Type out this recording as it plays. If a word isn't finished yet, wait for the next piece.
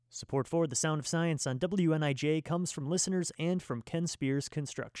Support for The Sound of Science on WNIJ comes from listeners and from Ken Spears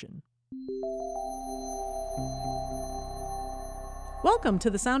Construction. Welcome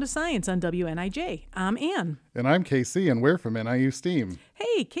to The Sound of Science on WNIJ. I'm Ann. And I'm KC, and we're from NIU STEAM.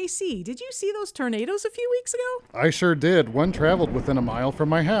 Hey, KC, did you see those tornadoes a few weeks ago? I sure did. One traveled within a mile from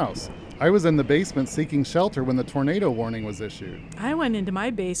my house. I was in the basement seeking shelter when the tornado warning was issued. I went into my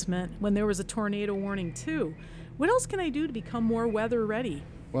basement when there was a tornado warning too. What else can I do to become more weather ready?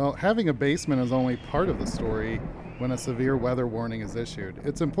 Well, having a basement is only part of the story when a severe weather warning is issued.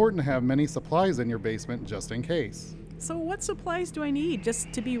 It's important to have many supplies in your basement just in case. So what supplies do I need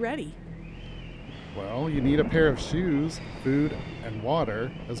just to be ready? Well, you need a pair of shoes, food, and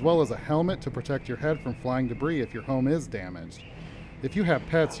water, as well as a helmet to protect your head from flying debris if your home is damaged. If you have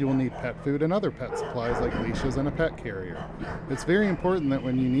pets, you will need pet food and other pet supplies like leashes and a pet carrier. It's very important that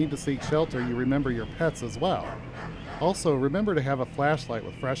when you need to seek shelter, you remember your pets as well. Also, remember to have a flashlight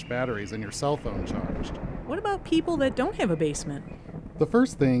with fresh batteries and your cell phone charged. What about people that don't have a basement? The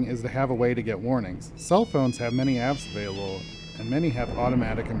first thing is to have a way to get warnings. Cell phones have many apps available, and many have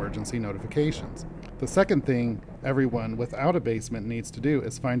automatic emergency notifications. The second thing everyone without a basement needs to do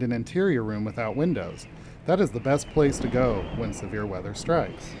is find an interior room without windows. That is the best place to go when severe weather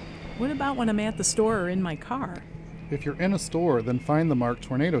strikes. What about when I'm at the store or in my car? If you're in a store, then find the marked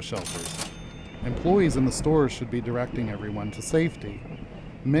tornado shelters. Employees in the stores should be directing everyone to safety.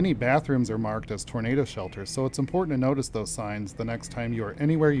 Many bathrooms are marked as tornado shelters, so it's important to notice those signs the next time you are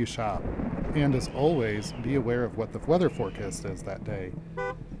anywhere you shop. And as always, be aware of what the weather forecast is that day.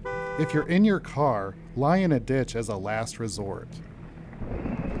 If you're in your car, lie in a ditch as a last resort.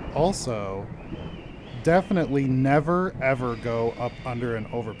 Also, definitely never ever go up under an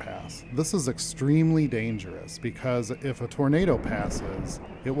overpass. This is extremely dangerous because if a tornado passes,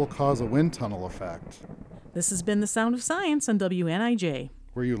 it will cause a wind tunnel effect. This has been The Sound of Science on WNIJ,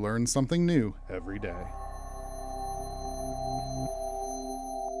 where you learn something new every day.